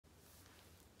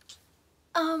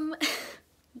Um,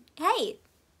 hey,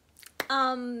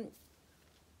 how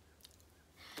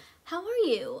are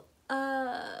you?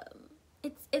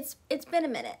 It's been a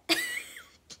minute.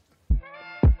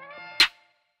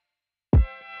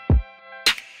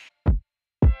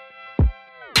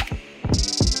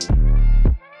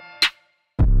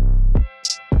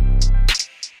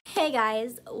 Hey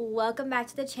guys, welcome back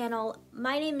to the channel.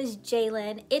 My name is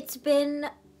Jalen. It's been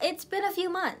a few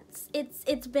months.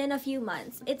 It's been a few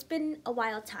months. It's been a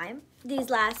wild time these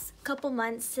last couple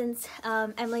months since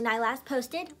Emily and I last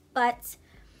posted, but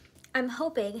I'm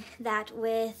hoping that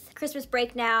with Christmas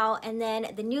break now and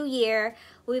then the new year,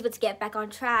 we'll be able to get back on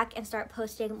track and start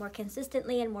posting more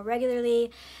consistently and more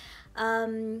regularly.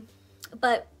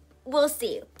 But we'll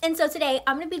see. And so today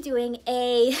I'm going to be doing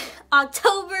a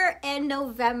October and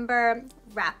November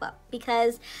wrap up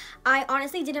because I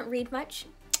honestly didn't read much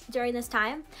during this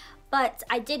time, but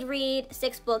I did read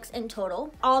 6 books in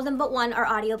total. All of them but one are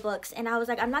audiobooks, and I was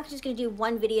like, I'm not just going to do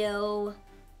one video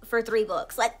for 3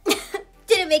 books. Like,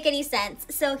 didn't make any sense.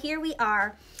 So here we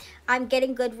are. I'm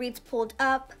getting Goodreads pulled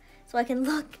up so I can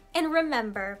look and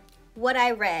remember what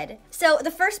I read. So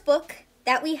the first book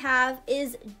that we have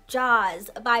is Jaws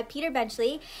by Peter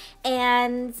Benchley,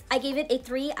 and I gave it a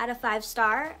 3 out of 5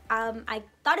 star. I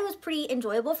thought it was pretty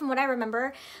enjoyable from what I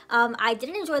remember. I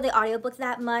didn't enjoy the audiobook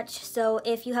that much, so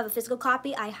if you have a physical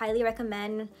copy, I highly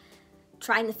recommend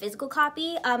trying the physical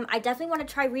copy. I definitely want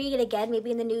to try reading it again, maybe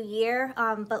in the new year,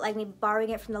 but like maybe borrowing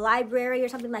it from the library or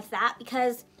something like that,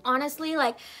 because honestly,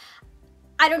 like,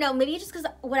 I don't know, maybe just because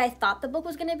what I thought the book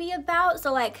was going to be about.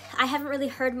 So like, I haven't really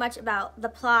heard much about the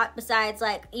plot besides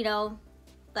like, you know,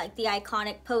 like the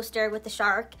iconic poster with the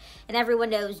shark, and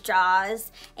everyone knows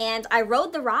Jaws. And I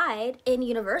rode the ride in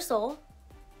Universal,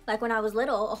 like when I was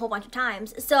little, a whole bunch of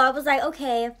times. So I was like,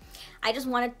 okay, I just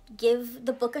want to give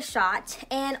the book a shot.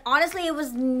 And honestly, it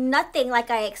was nothing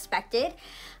like I expected.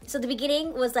 So the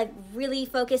beginning was like really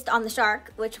focused on the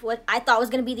shark, which what I thought was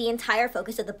going to be the entire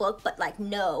focus of the book, but like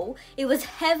no, it was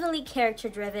heavily character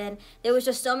driven. There was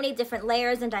just so many different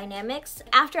layers and dynamics.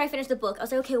 After I finished the book, I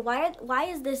was like, okay, why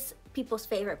is this people's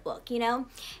favorite book, you know?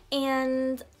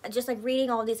 And just like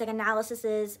reading all these like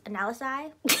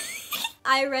analysi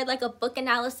I read like a book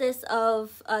analysis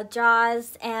of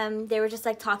Jaws, and they were just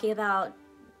like talking about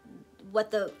what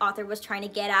the author was trying to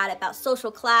get at about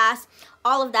social class,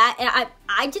 all of that. And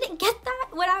I didn't get that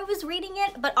when I was reading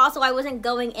it, but also I wasn't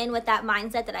going in with that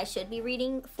mindset that I should be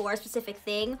reading for a specific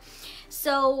thing.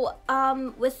 So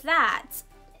with that,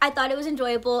 I thought it was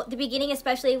enjoyable. The beginning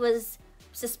especially was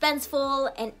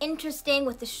suspenseful and interesting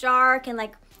with the shark, and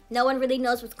like no one really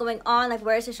knows what's going on. Like,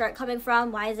 where is the shark coming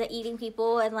from? Why is it eating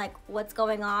people? And like, what's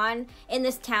going on in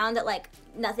this town that like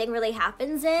nothing really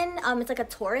happens in? It's like a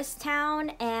tourist town,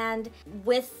 and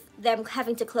with them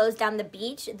having to close down the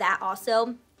beach, that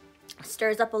also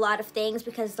stirs up a lot of things,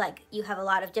 because like you have a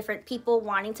lot of different people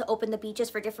wanting to open the beaches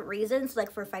for different reasons, like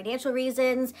for financial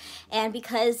reasons, and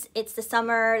because it's the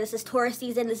summer, this is tourist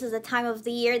season, this is the time of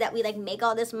the year that we like make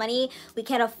all this money, we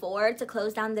can't afford to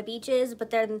close down the beaches. But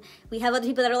then we have other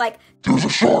people that are like, there's a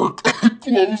shark,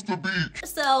 close the beach.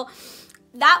 So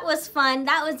that was fun,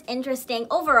 that was interesting.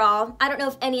 Overall, I don't know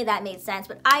if any of that made sense,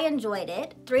 but I enjoyed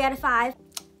it. 3 out of 5.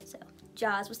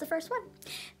 Jaws was the first one.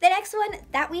 The next one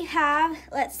that we have,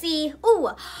 let's see,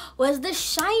 was The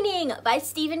Shining by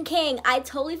Stephen King. I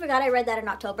totally forgot I read that in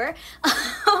October.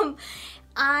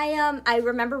 I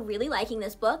remember really liking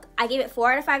this book. I gave it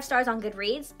 4 out of 5 stars on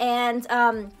Goodreads, and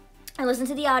I listened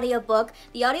to the audiobook.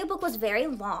 The audiobook was very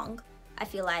long, I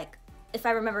feel like, if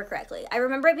I remember correctly. I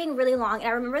remember it being really long, and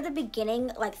I remember the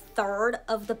beginning, like, third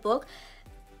of the book,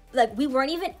 like, we weren't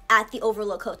even at the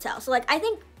Overlook Hotel. So, like, I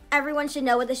think everyone should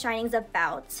know what The Shining's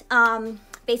about.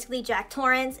 Basically, Jack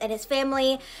Torrance and his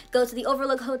family go to the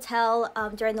Overlook Hotel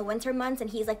during the winter months, and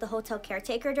he's like the hotel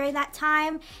caretaker during that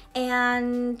time.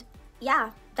 And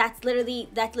yeah, that's literally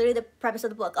the premise of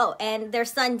the book. Oh, and their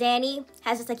son Danny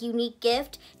has this like unique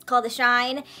gift. It's called the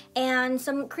Shine, and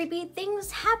some creepy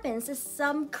things happen. So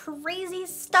some crazy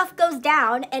stuff goes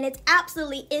down, and it's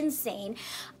absolutely insane.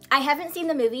 I haven't seen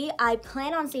the movie. I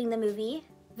plan on seeing the movie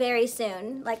very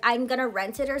soon. Like, I'm gonna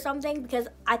rent it or something because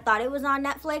I thought it was on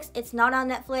Netflix. It's not on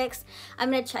Netflix. I'm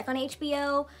gonna check on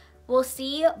HBO. We'll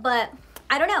see, but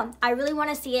I don't know. I really want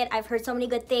to see it. I've heard so many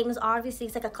good things. Obviously,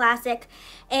 it's like a classic.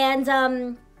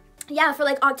 And yeah, for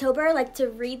like October, like to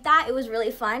read that, it was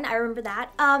really fun. I remember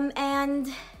that.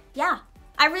 And yeah,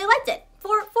 I really liked it.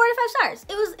 4 out of 5 stars.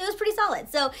 It was pretty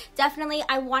solid. So definitely,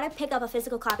 I want to pick up a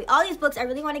physical copy. All these books, I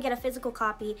really want to get a physical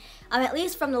copy, at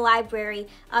least from the library,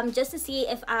 just to see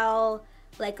if I'll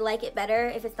like it better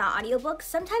if it's not audiobooks.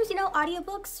 Sometimes, you know,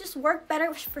 audiobooks just work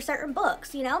better for certain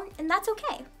books, you know, and that's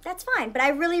okay. That's fine. But I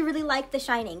really, really liked The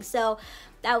Shining. So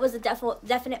that was a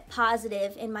definite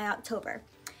positive in my October.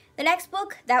 The next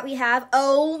book that we have,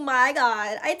 oh my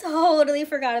God, I totally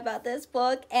forgot about this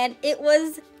book. And it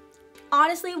was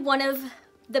honestly one of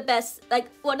the best, like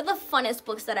one of the funnest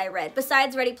books that I read,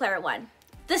 besides Ready Player One.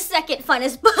 The second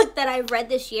funnest book that I've read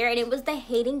this year, and it was The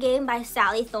Hating Game by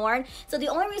Sally Thorne. So the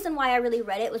only reason why I really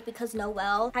read it was because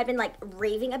Noelle had been like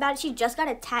raving about it. She just got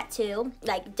a tattoo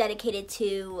like dedicated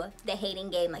to The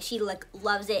Hating Game. Like she like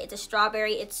loves it. It's a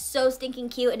strawberry. It's so stinking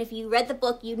cute. And if you read the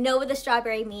book, you know what the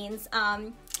strawberry means.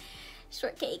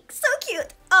 Shortcake, so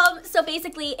cute. So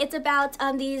basically it's about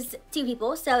these two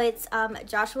people. So it's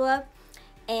Joshua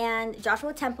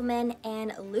Templeman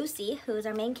and Lucy, who is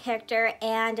our main character,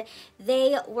 and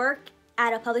they work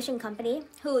at a publishing company.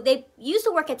 Who they used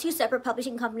to work at two separate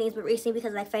publishing companies, but recently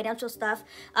because of like financial stuff,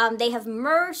 they have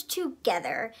merged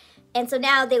together, and so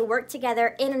now they work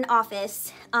together in an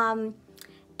office.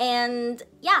 And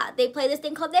yeah, they play this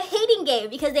thing called the hating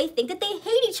game because they think that they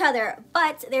hate each other,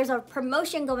 but there's a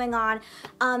promotion going on,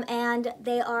 and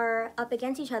they are up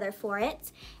against each other for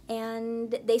it.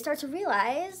 And they start to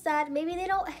realize that maybe they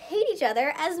don't hate each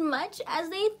other as much as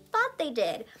they thought they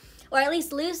did. Or at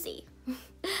least Lucy.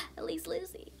 At least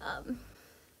Lucy.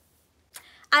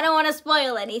 I don't want to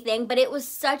spoil anything, but it was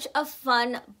such a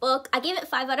fun book. I gave it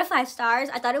 5 out of 5 stars.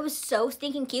 I thought it was so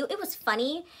stinking cute. It was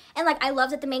funny. And like, I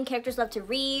love that the main characters love to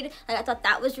read. Like, I thought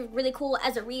that was really cool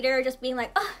as a reader, just being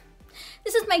like, oh,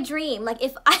 this is my dream. Like,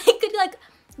 if I could like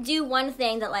do one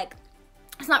thing that like,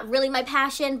 it's not really my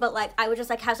passion, but like, I would just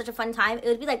like have such a fun time. It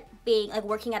would be like being like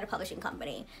working at a publishing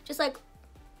company. Just like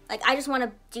I just want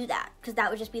to do that because that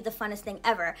would just be the funnest thing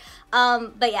ever.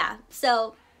 But yeah,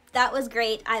 so that was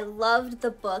great. I loved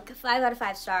the book. 5 out of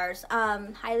 5 stars.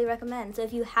 Highly recommend. So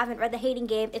if you haven't read The Hating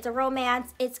Game, it's a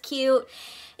romance. It's cute.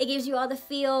 It gives you all the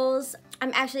feels.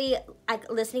 I'm actually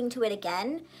like listening to it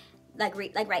again, like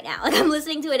right now. Like I'm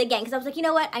listening to it again because I was like, you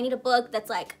know what? I need a book that's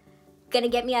like gonna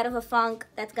get me out of a funk.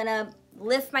 That's gonna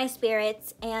lift my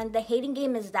spirits. And The Hating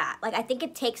Game is that. Like I think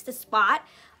it takes the spot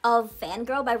of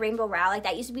Fangirl by Rainbow Rowell. Like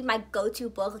that used to be my go-to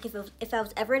book. Like if I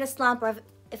was ever in a slump or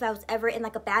if I was ever in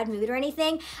like a bad mood or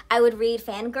anything, I would read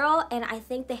Fangirl, and I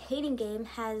think The Hating Game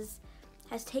has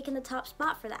taken the top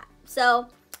spot for that. So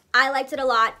I liked it a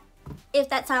lot. If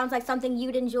that sounds like something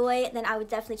you'd enjoy, then I would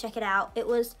definitely check it out. It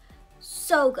was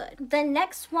so good. The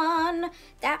next one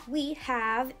that we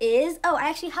have is, oh, I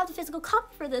actually have the physical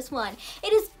copy for this one.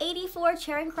 It is 84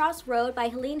 Charing Cross Road by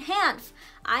Helene Hanff.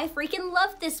 I freaking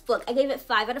loved this book. I gave it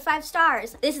 5 out of 5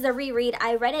 stars. This is a reread.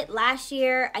 I read it last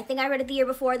year. I think I read it the year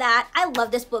before that. I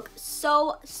love this book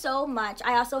so much.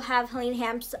 I also have Helene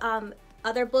Hanff's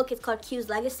other book. It's called Q's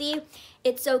Legacy.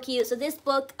 It's so cute. So this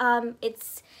book,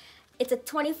 it's a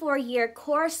 24-year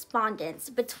correspondence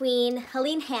between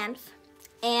Helene Hanff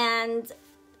and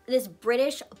this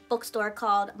British bookstore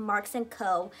called Marks &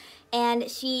 Co. And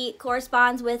she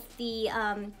corresponds with the,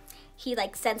 he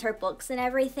like sends her books and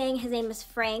everything. His name is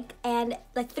Frank. And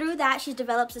like through that, she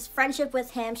develops this friendship with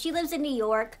him. She lives in New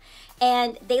York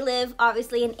and they live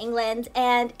obviously in England.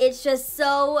 And it's just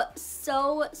so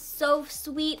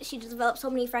sweet. She develops so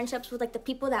many friendships with like the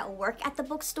people that work at the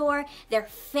bookstore, their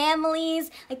families.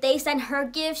 Like they send her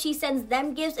gifts, she sends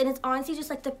them gifts. And it's honestly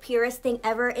just like the purest thing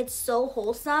ever. It's so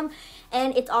wholesome.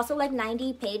 And it's also like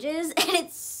 90 pages and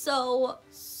it's so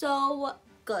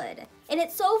good. And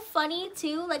it's so funny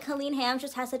too. Like Helene Hanff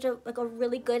just has such a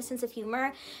really good sense of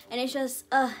humor, and it's just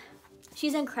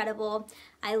she's incredible.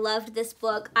 I loved this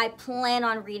book. I plan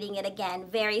on reading it again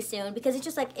very soon because it's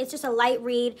just a light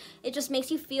read. It just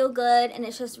makes you feel good, and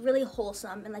it's just really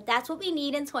wholesome, and like that's what we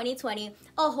need in 2020,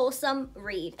 a wholesome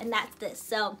read, and that's this.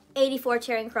 So 84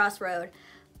 Charing Cross Road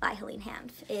by Helene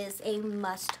Hanff is a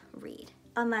must read.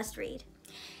 A must read.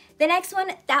 The next one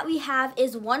that we have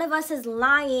is One of Us is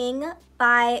Lying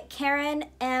by Erin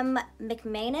M.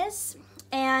 McManus.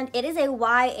 And it is a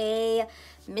YA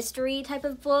mystery type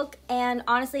of book. And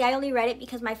honestly, I only read it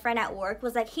because my friend at work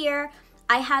was like, here,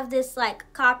 I have this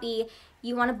like copy.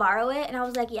 You want to borrow it? And I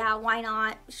was like, yeah, why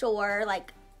not? Sure.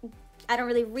 Like, I don't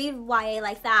really read YA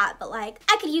like that, but like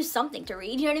I could use something to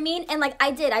read, you know what I mean? And like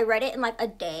I did, I read it in like a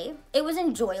day. It was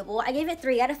enjoyable. I gave it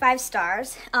 3 out of 5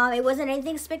 stars. It wasn't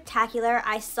anything spectacular.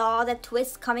 I saw the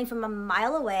twist coming from a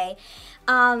mile away,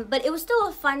 but it was still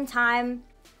a fun time.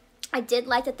 I did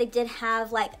like that they did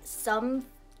have like some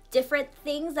different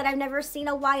things that I've never seen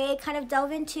a YA kind of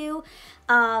delve into.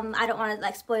 I don't want to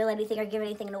like spoil anything or give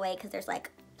anything away because there's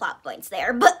like plot points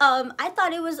there, but I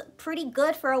thought it was pretty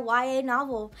good for a YA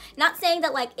novel. Not saying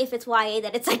that like if it's YA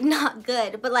that it's like not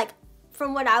good, but like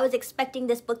from what I was expecting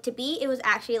this book to be, it was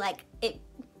actually like, it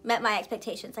met my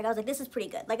expectations. Like I was like, this is pretty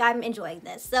good. Like I'm enjoying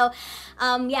this. So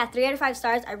yeah, 3 out of 5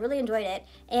 stars. I really enjoyed it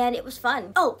and it was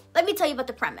fun. Oh, let me tell you about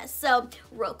the premise. So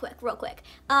real quick.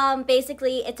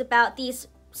 Basically it's about these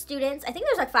students. I think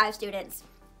there's like 5 students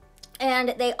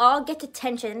and they all get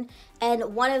detention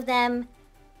and one of them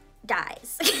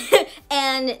dies.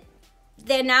 And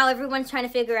then now everyone's trying to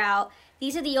figure out,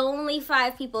 these are the only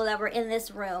 5 people that were in this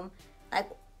room. Like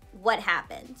what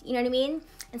happened? You know what I mean?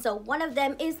 And so one of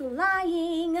them is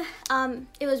lying.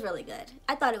 It was really good.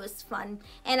 I thought it was fun.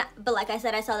 But like I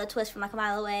said, I saw the twist from like a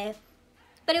mile away.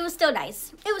 But it was still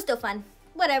nice. It was still fun.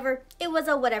 Whatever. It was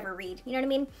a whatever read. You know what I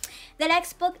mean? The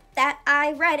next book that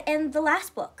I read, and the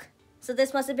last book, so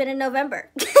this must have been in November,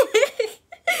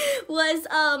 was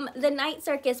The Night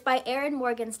Circus by Erin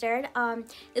Morgenstern.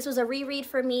 This was a reread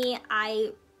for me.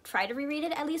 I try to reread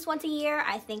it at least once a year.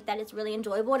 I think that it's really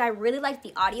enjoyable and I really like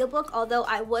the audiobook, although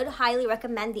I would highly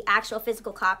recommend the actual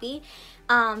physical copy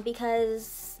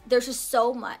because there's just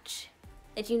so much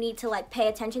that you need to like pay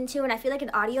attention to. And I feel like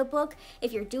an audiobook,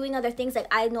 if you're doing other things, like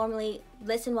I normally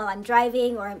listen while I'm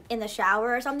driving or I'm in the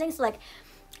shower or something, so like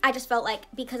I just felt like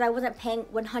because I wasn't paying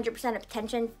 100%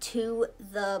 attention to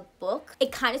the book,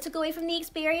 it kind of took away from the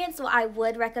experience. So I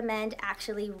would recommend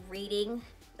actually reading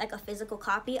like a physical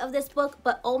copy of this book.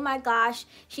 But oh my gosh,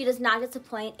 she does not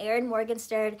disappoint. Erin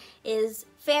Morgenstern is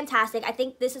fantastic. I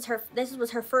think this was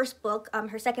her first book.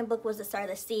 Her second book was The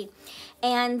Starless Sea,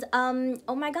 and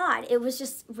oh my god, it was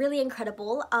just really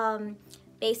incredible.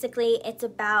 Basically it's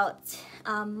about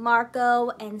Marco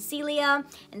and Celia,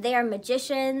 and they are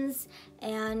magicians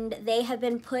and they have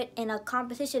been put in a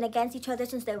competition against each other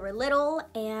since they were little,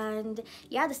 and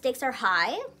yeah, the stakes are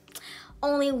high.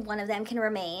 Only one of them can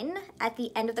remain at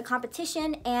the end of the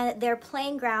competition, and their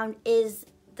playing ground is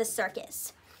the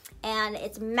circus. And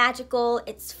it's magical,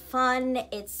 it's fun,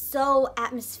 it's so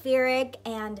atmospheric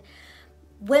and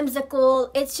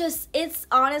whimsical. It's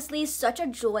honestly such a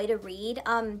joy to read.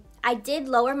 I did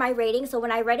lower my rating, so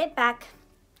when I read it back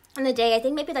in the day, I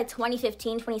think maybe like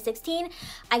 2015, 2016,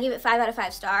 I gave it 5 out of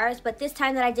 5 stars. But this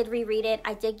time that I did reread it,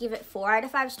 I did give it 4 out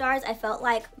of 5 stars. I felt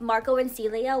like Marco and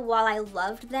Celia, while I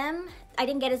loved them, I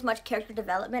didn't get as much character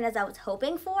development as I was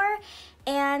hoping for.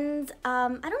 And I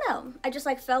don't know, I just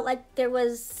like felt like there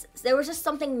was just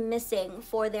something missing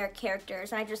for their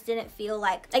characters, and I just didn't feel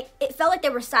like it felt like they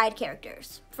were side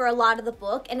characters for a lot of the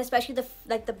book, and especially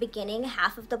the beginning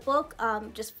half of the book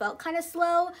just felt kind of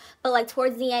slow, but like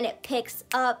towards the end it picks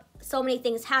up. So many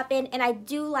things happen, and I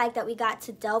do like that we got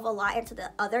to delve a lot into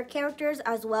the other characters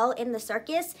as well in the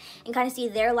circus and kind of see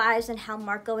their lives and how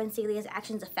Marco and Celia's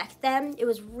actions affect them. It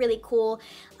was really cool.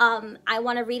 I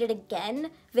want to read it again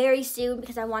very soon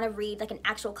because I want to read like an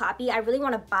actual copy. I really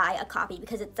want to buy a copy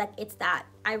because it's that.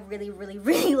 I really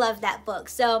love that book.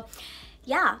 So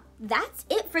yeah, that's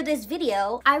it for this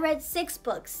video. I read 6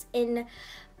 books in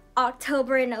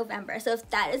October and November. So if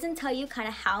that doesn't tell you kind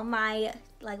of how my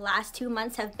last 2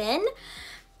 months have been,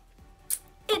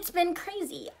 it's been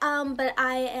crazy. But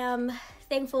I am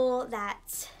thankful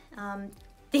that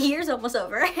the year's almost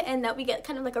over and that we get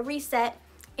kind of like a reset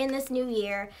in this new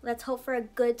year. Let's hope for a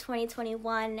good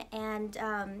 2021 and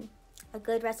a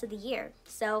good rest of the year.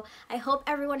 So I hope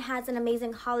everyone has an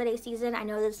amazing holiday season. I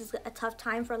know this is a tough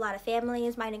time for a lot of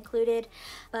families, mine included,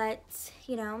 but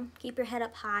you know, keep your head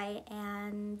up high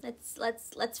and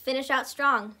let's finish out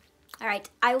strong. All right,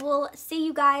 I will see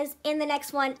you guys in the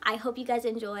next one. I hope you guys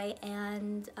enjoy,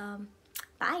 and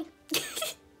bye.